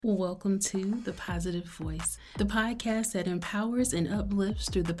Welcome to The Positive Voice, the podcast that empowers and uplifts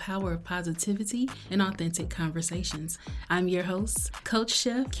through the power of positivity and authentic conversations. I'm your host, Coach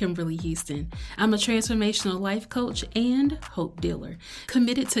Chef Kimberly Houston. I'm a transformational life coach and hope dealer,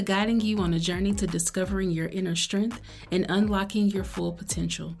 committed to guiding you on a journey to discovering your inner strength and unlocking your full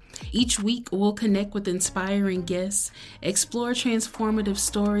potential. Each week, we'll connect with inspiring guests, explore transformative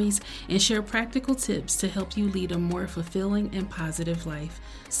stories, and share practical tips to help you lead a more fulfilling and positive life.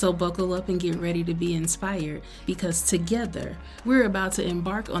 So buckle up and get ready to be inspired, because together we're about to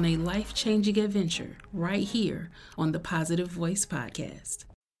embark on a life-changing adventure right here on the Positive Voice Podcast.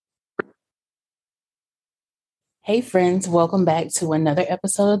 Hey friends, welcome back to another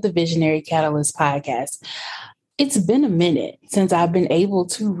episode of the Visionary Catalyst Podcast. It's been a minute since I've been able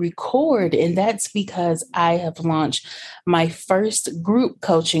to record, and that's because I have launched my first group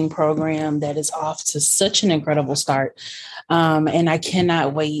coaching program that is off to such an incredible start. And I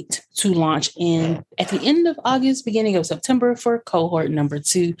cannot wait to launch at the end of August, beginning of September for cohort number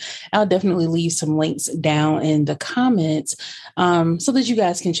 2. I'll definitely leave some links down in the comments so that you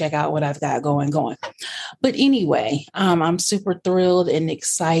guys can check out what I've got going. But anyway, I'm super thrilled and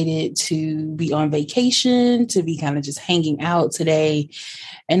excited to be on vacation, to be kind of just hanging out today.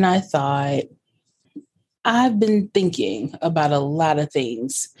 And I thought, I've been thinking about a lot of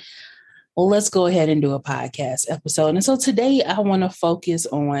things. Well, let's go ahead and do a podcast episode. And so today I want to focus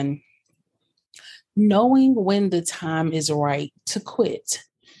on knowing when the time is right to quit.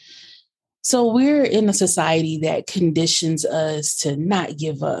 So we're in a society that conditions us to not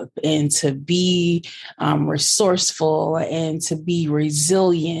give up and to be resourceful and to be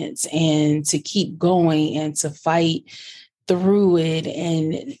resilient and to keep going and to fight through it.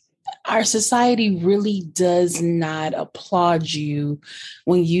 And our society really does not applaud you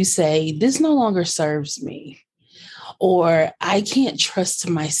when you say, this no longer serves me, or I can't trust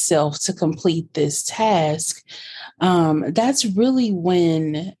myself to complete this task. That's really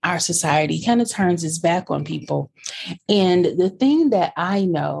when our society kind of turns its back on people. And the thing that I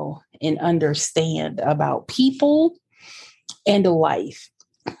know and understand about people and life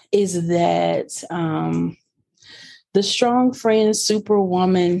is that the strong friend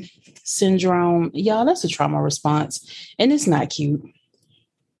superwoman syndrome, y'all, that's a trauma response. And it's not cute.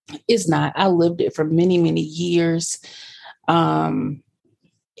 It's not. I lived it for many, many years.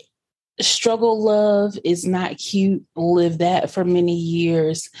 Struggle love is not cute. Lived that for many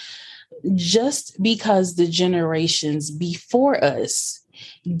years. Just because the generations before us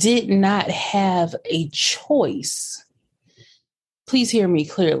did not have a choice. Please hear me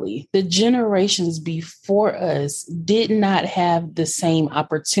clearly. The generations before us did not have the same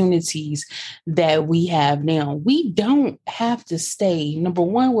opportunities that we have now. We don't have to stay, number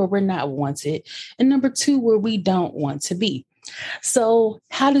one, where we're not wanted, and number two, where we don't want to be. So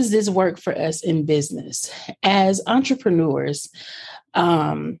how does this work for us in business? As entrepreneurs,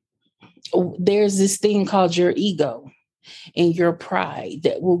 there's this thing called your ego and your pride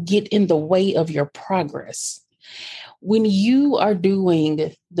that will get in the way of your progress. When you are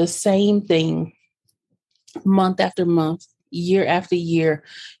doing the same thing month after month, year after year,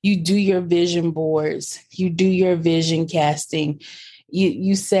 you do your vision boards, you do your vision casting,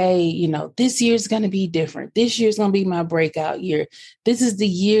 you say, this year's going to be different. This year's going to be my breakout year. This is the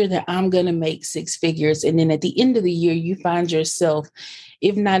year that I'm going to make 6 figures. And then at the end of the year, you find yourself,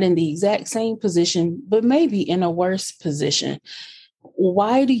 if not in the exact same position, but maybe in a worse position.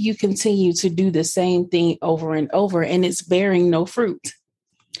 Why do you continue to do the same thing over and over and it's bearing no fruit?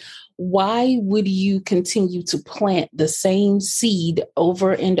 Why would you continue to plant the same seed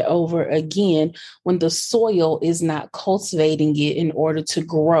over and over again when the soil is not cultivating it in order to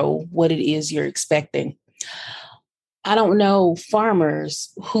grow what it is you're expecting? I don't know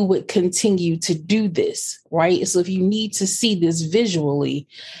farmers who would continue to do this, right? So if you need to see this visually,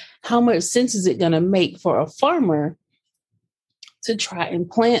 how much sense is it going to make for a farmer to try and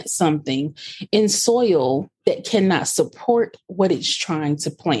plant something in soil that cannot support what it's trying to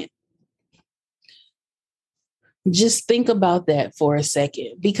plant? Just think about that for a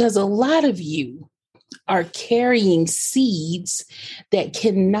second, because a lot of you are carrying seeds that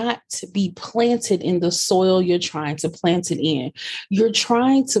cannot be planted in the soil you're trying to plant it in. You're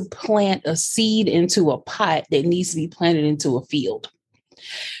trying to plant a seed into a pot that needs to be planted into a field.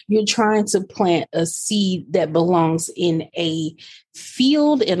 You're trying to plant a seed that belongs in a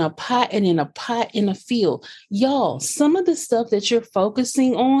field, in a pot, and in a pot in a field. Y'all, some of the stuff that you're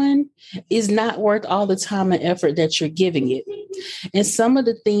focusing on is not worth all the time and effort that you're giving it. And some of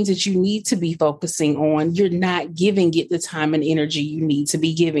the things that you need to be focusing on, you're not giving it the time and energy you need to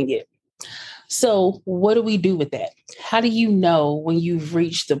be giving it. So, what do we do with that? How do you know when you've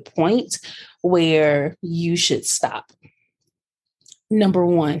reached the point where you should stop? Number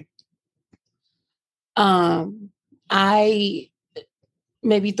one, I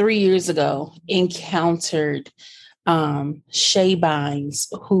maybe 3 years ago encountered Shay Bynes,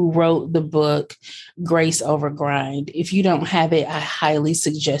 who wrote the book Grace Over Grind. If you don't have it, I highly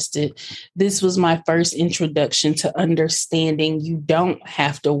suggest it. This was my first introduction to understanding you don't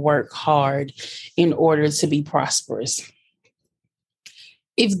have to work hard in order to be prosperous.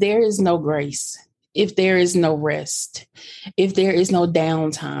 If there is no grace, if there is no rest, if there is no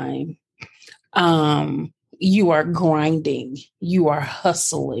downtime, you are grinding, you are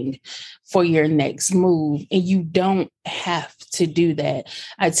hustling for your next move, and you don't have to do that.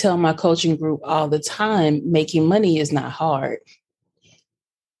 I tell my coaching group all the time, making money is not hard.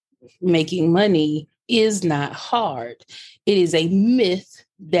 Making money is not hard. It is a myth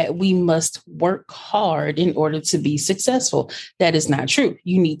that we must work hard in order to be successful. That is not true.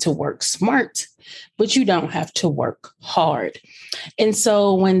 You need to work smart, but you don't have to work hard. And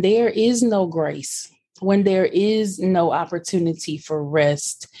so when there is no grace, when there is no opportunity for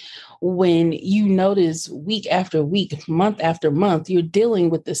rest, when you notice week after week, month after month, you're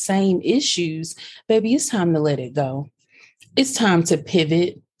dealing with the same issues, baby, it's time to let it go. It's time to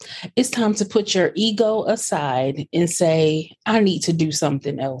pivot. It's time to put your ego aside and say, I need to do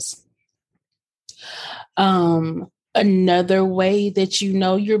something else. Another way that you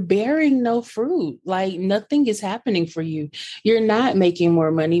know you're bearing no fruit, like nothing is happening for you. You're not making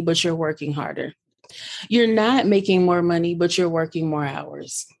more money, but you're working harder. You're not making more money, but you're working more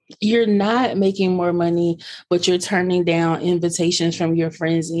hours. You're not making more money, but you're turning down invitations from your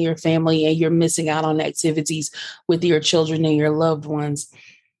friends and your family, and you're missing out on activities with your children and your loved ones.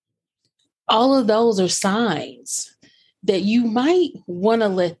 All of those are signs that you might want to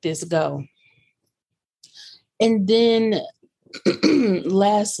let this go. And then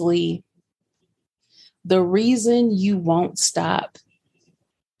lastly, the reason you won't stop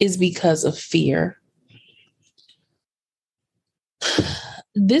is because of fear.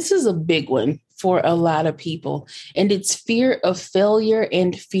 This is a big one for a lot of people, and it's fear of failure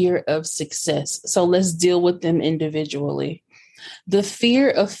and fear of success. So let's deal with them individually. The fear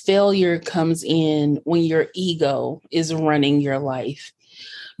of failure comes in when your ego is running your life.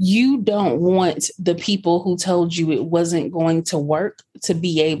 You don't want the people who told you it wasn't going to work to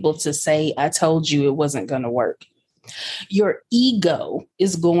be able to say, I told you it wasn't going to work. Your ego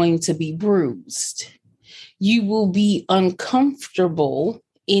is going to be bruised. You will be uncomfortable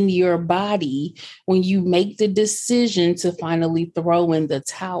in your body when you make the decision to finally throw in the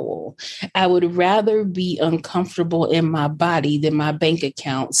towel. I would rather be uncomfortable in my body than my bank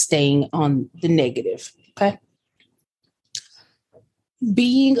account staying on the negative. Okay.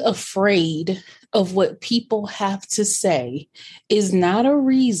 Being afraid of what people have to say is not a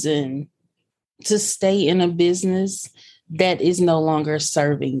reason to stay in a business that is no longer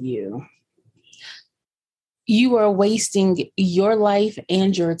serving you. You are wasting your life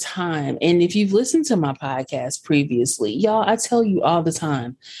and your time. And if you've listened to my podcast previously, y'all, I tell you all the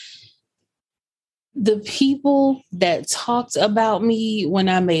time, the people that talked about me when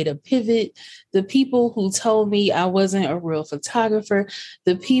I made a pivot, the people who told me I wasn't a real photographer,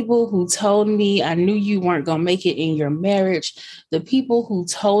 the people who told me I knew you weren't going to make it in your marriage, the people who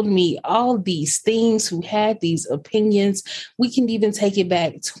told me all these things, who had these opinions, we can even take it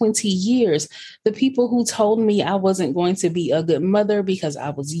back 20 years. The people who told me I wasn't going to be a good mother because I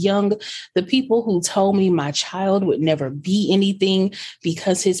was young, the people who told me my child would never be anything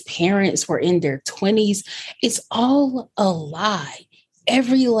because his parents were in their 20s, it's all a lie.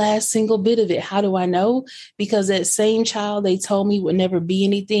 Every last single bit of it. How do I know? Because that same child they told me would never be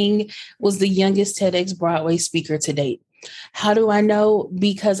anything was the youngest TEDx Broadway speaker to date. How do I know?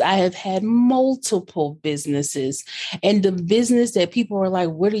 Because I have had multiple businesses, and the business that people were like,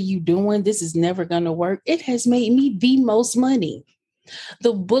 what are you doing? This is never going to work. It has made me the most money.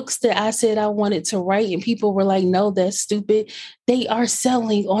 The books that I said I wanted to write and people were like, no, that's stupid. They are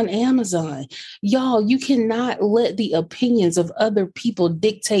selling on Amazon. Y'all, you cannot let the opinions of other people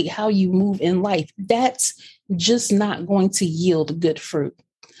dictate how you move in life. That's just not going to yield good fruit.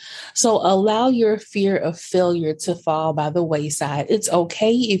 So allow your fear of failure to fall by the wayside. It's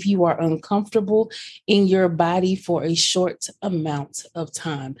okay if you are uncomfortable in your body for a short amount of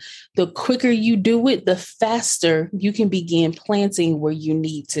time. The quicker you do it, the faster you can begin planting where you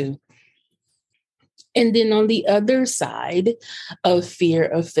need to. And then on the other side of fear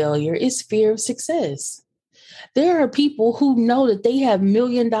of failure is fear of success. There are people who know that they have $1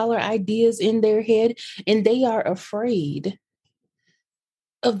 million ideas in their head and they are afraid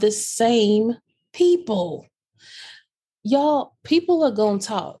of the same people. Y'all, people are going to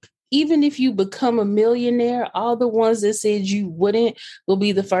talk. Even if you become a millionaire, all the ones that said you wouldn't will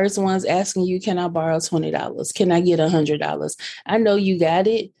be the first ones asking you, can I borrow $20? Can I get $100? I know you got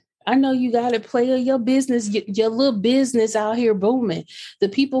it. I know you got it. Play your business, your little business out here booming. The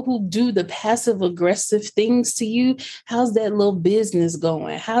people who do the passive aggressive things to you, how's that little business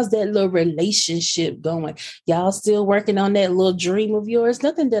going? How's that little relationship going? Y'all still working on that little dream of yours?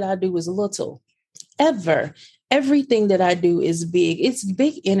 Nothing that I do is little, ever. Everything that I do is big. It's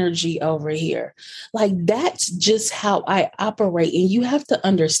big energy over here. Like, that's just how I operate. And you have to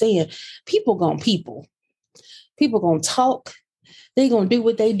understand, people gonna people. People gonna talk. They gonna do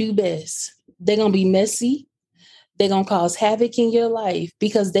what they do best. They're gonna be messy. They're gonna cause havoc in your life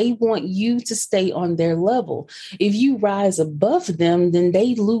because they want you to stay on their level. If you rise above them, then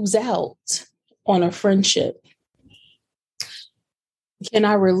they lose out on a friendship. Can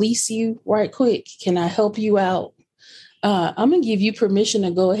I release you right quick? Can I help you out? I'm going to give you permission to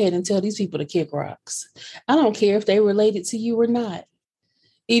go ahead and tell these people to kick rocks. I don't care if they're related to you or not.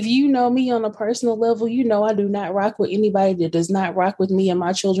 If you know me on a personal level, you know I do not rock with anybody that does not rock with me and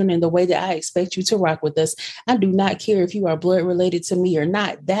my children in the way that I expect you to rock with us. I do not care if you are blood related to me or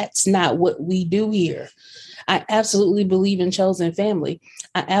not. That's not what we do here. I absolutely believe in chosen family.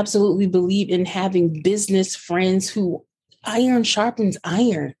 I absolutely believe in having business friends who iron sharpens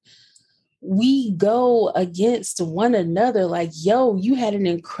iron. We go against one another like, yo, you had an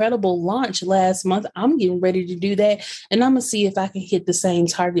incredible launch last month. I'm getting ready to do that. And I'm going to see if I can hit the same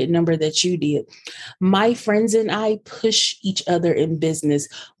target number that you did. My friends and I push each other in business.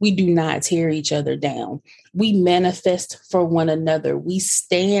 We do not tear each other down. We manifest for one another. We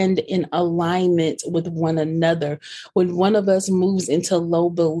stand in alignment with one another. When one of us moves into low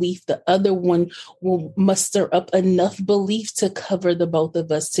belief, the other one will muster up enough belief to cover the both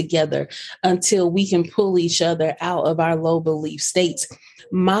of us together until we can pull each other out of our low belief states.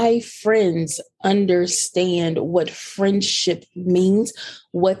 My friends understand what friendship means,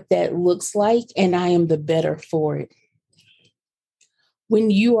 what that looks like, and I am the better for it.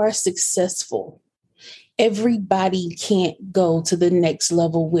 When you are successful, everybody can't go to the next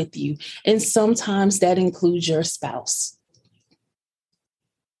level with you. And sometimes that includes your spouse.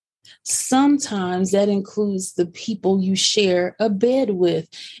 Sometimes that includes the people you share a bed with,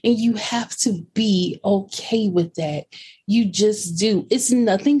 and you have to be okay with that. You just do. It's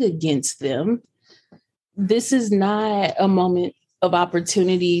nothing against them. This is not a moment of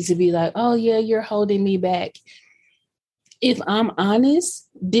opportunity to be like, oh yeah, you're holding me back. If I'm honest,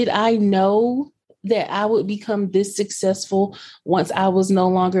 did I know that I would become this successful once I was no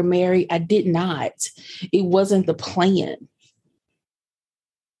longer married? I did not. It wasn't the plan.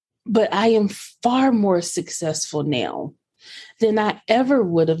 But I am far more successful now than I ever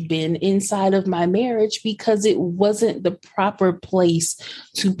would have been inside of my marriage because it wasn't the proper place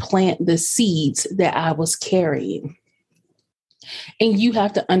to plant the seeds that I was carrying. And you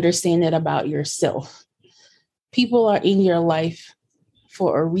have to understand that about yourself. People are in your life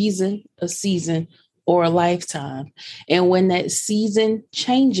for a reason, a season, or a lifetime. And when that season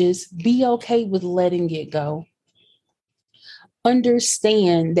changes, be okay with letting it go.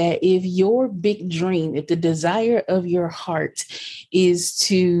 Understand that if your big dream, if the desire of your heart is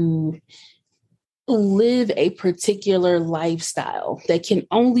to live a particular lifestyle that can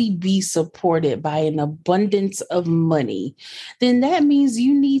only be supported by an abundance of money, then that means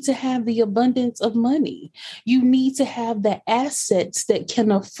you need to have the abundance of money. You need to have the assets that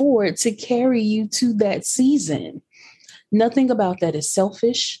can afford to carry you to that season. Nothing about that is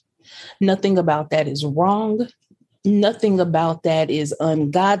selfish. Nothing about that is wrong. Nothing about that is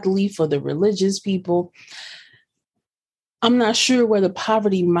ungodly for the religious people. I'm not sure where the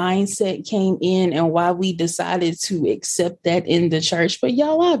poverty mindset came in and why we decided to accept that in the church. But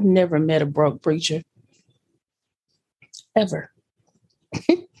y'all, I've never met a broke preacher. Ever.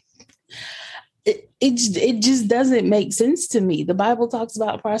 It just doesn't make sense to me. The Bible talks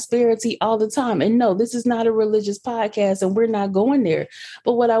about prosperity all the time. And no, this is not a religious podcast and we're not going there.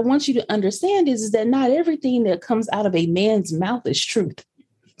 But what I want you to understand is that not everything that comes out of a man's mouth is truth.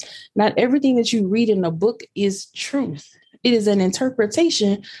 Not everything that you read in a book is truth. It is an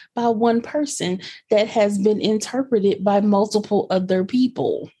interpretation by one person that has been interpreted by multiple other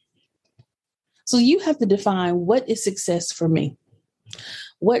people. So you have to define, what is success for me?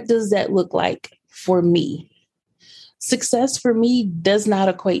 What does that look like for me? Success for me does not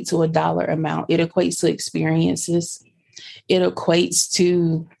equate to a dollar amount. It equates to experiences. It equates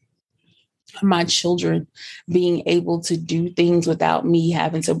to my children being able to do things without me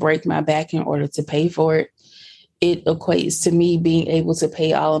having to break my back in order to pay for it. It equates to me being able to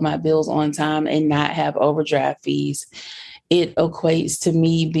pay all of my bills on time and not have overdraft fees. It equates to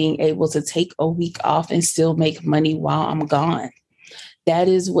me being able to take a week off and still make money while I'm gone. That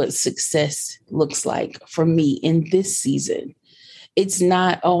is what success looks like for me in this season. It's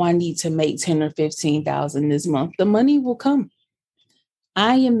not, oh, I need to make 10 or 15,000 this month. The money will come.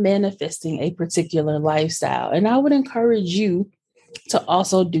 I am manifesting a particular lifestyle, and I would encourage you to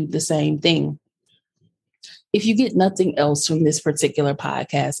also do the same thing. If you get nothing else from this particular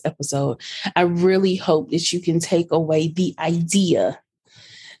podcast episode, I really hope that you can take away the idea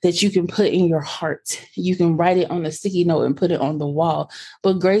that you can put in your heart. You can write it on a sticky note and put it on the wall.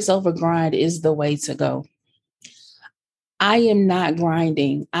 But grace over grind is the way to go. I am not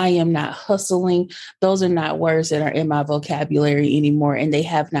grinding. I am not hustling. Those are not words that are in my vocabulary anymore, and they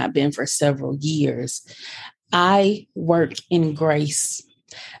have not been for several years. I work in grace.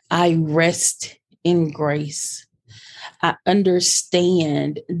 I rest in grace. I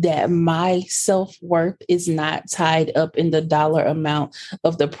understand that my self-worth is not tied up in the dollar amount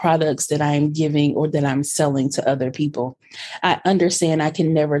of the products that I am giving or that I'm selling to other people. I understand I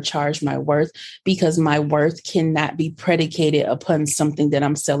can never charge my worth because my worth cannot be predicated upon something that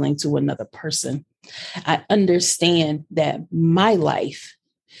I'm selling to another person. I understand that my life,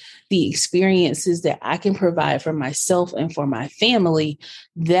 the experiences that I can provide for myself and for my family,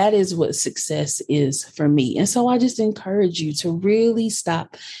 that is what success is for me. And so I just encourage you to really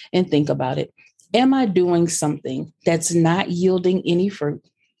stop and think about it. Am I doing something that's not yielding any fruit,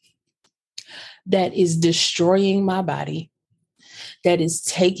 that is destroying my body, that is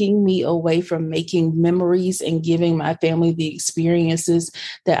taking me away from making memories and giving my family the experiences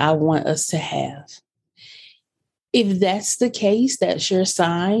that I want us to have? If that's the case, that's your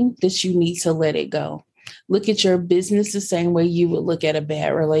sign that you need to let it go. Look at your business the same way you would look at a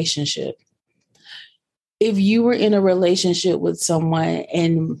bad relationship. If you were in a relationship with someone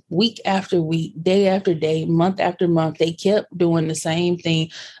and week after week, day after day, month after month, they kept doing the same thing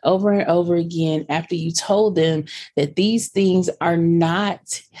over and over again after you told them that these things are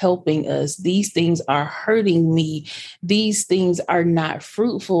not helping us, these things are hurting me, these things are not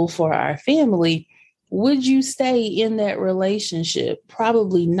fruitful for our family, would you stay in that relationship?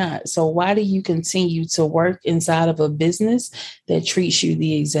 Probably not. So why do you continue to work inside of a business that treats you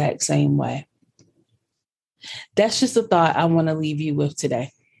the exact same way? That's just a thought I want to leave you with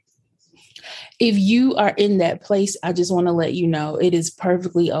today. If you are in that place, I just want to let you know it is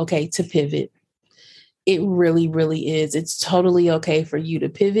perfectly okay to pivot. It really, really is. It's totally okay for you to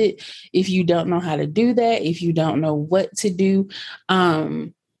pivot. If you don't know how to do that, if you don't know what to do,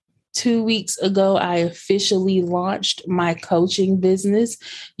 2 weeks ago, I officially launched my coaching business.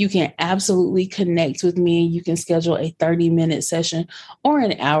 You can absolutely connect with me. You can schedule a 30-minute session or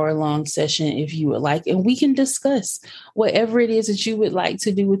an hour-long session if you would like. And we can discuss whatever it is that you would like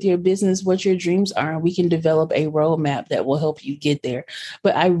to do with your business, what your dreams are. And we can develop a roadmap that will help you get there.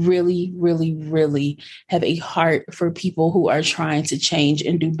 But I really, really, really have a heart for people who are trying to change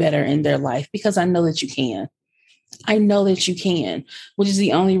and do better in their life because I know that you can. I know that you can, which is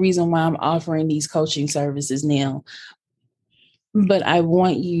the only reason why I'm offering these coaching services now. But I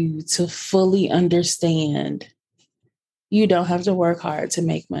want you to fully understand you don't have to work hard to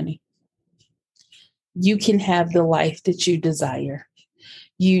make money. You can have the life that you desire.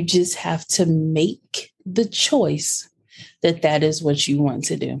 You just have to make the choice that that is what you want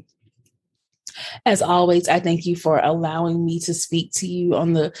to do. As always, I thank you for allowing me to speak to you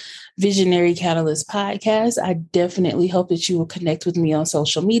on the Visionary Catalyst podcast. I definitely hope that you will connect with me on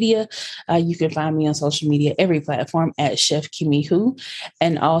social media. You can find me on social media, every platform at Chef Kimmy Who,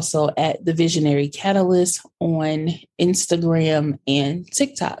 and also at the Visionary Catalyst on Instagram and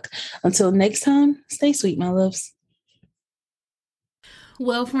TikTok. Until next time, stay sweet, my loves.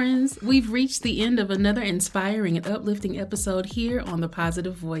 Well, friends, we've reached the end of another inspiring and uplifting episode here on The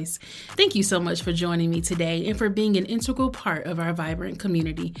Positive Voice. Thank you so much for joining me today and for being an integral part of our vibrant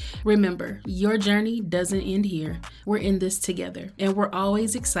community. Remember, your journey doesn't end here. We're in this together, and we're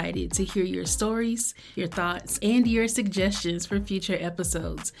always excited to hear your stories, your thoughts, and your suggestions for future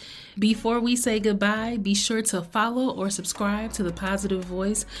episodes. Before we say goodbye, be sure to follow or subscribe to The Positive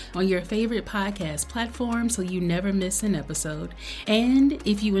Voice on your favorite podcast platform so you never miss an episode. And And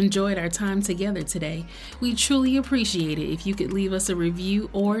if you enjoyed our time together today, we truly appreciate it if you could leave us a review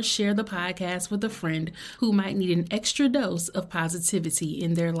or share the podcast with a friend who might need an extra dose of positivity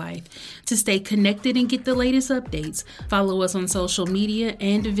in their life. To stay connected and get the latest updates, follow us on social media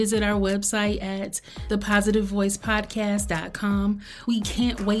and visit our website at thepositivevoicepodcast.com. We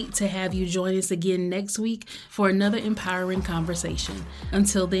can't wait to have you join us again next week for another empowering conversation.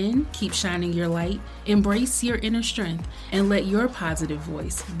 Until then, keep shining your light, embrace your inner strength, and let your positive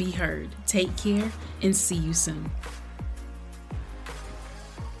voice be heard. Take care and see you soon.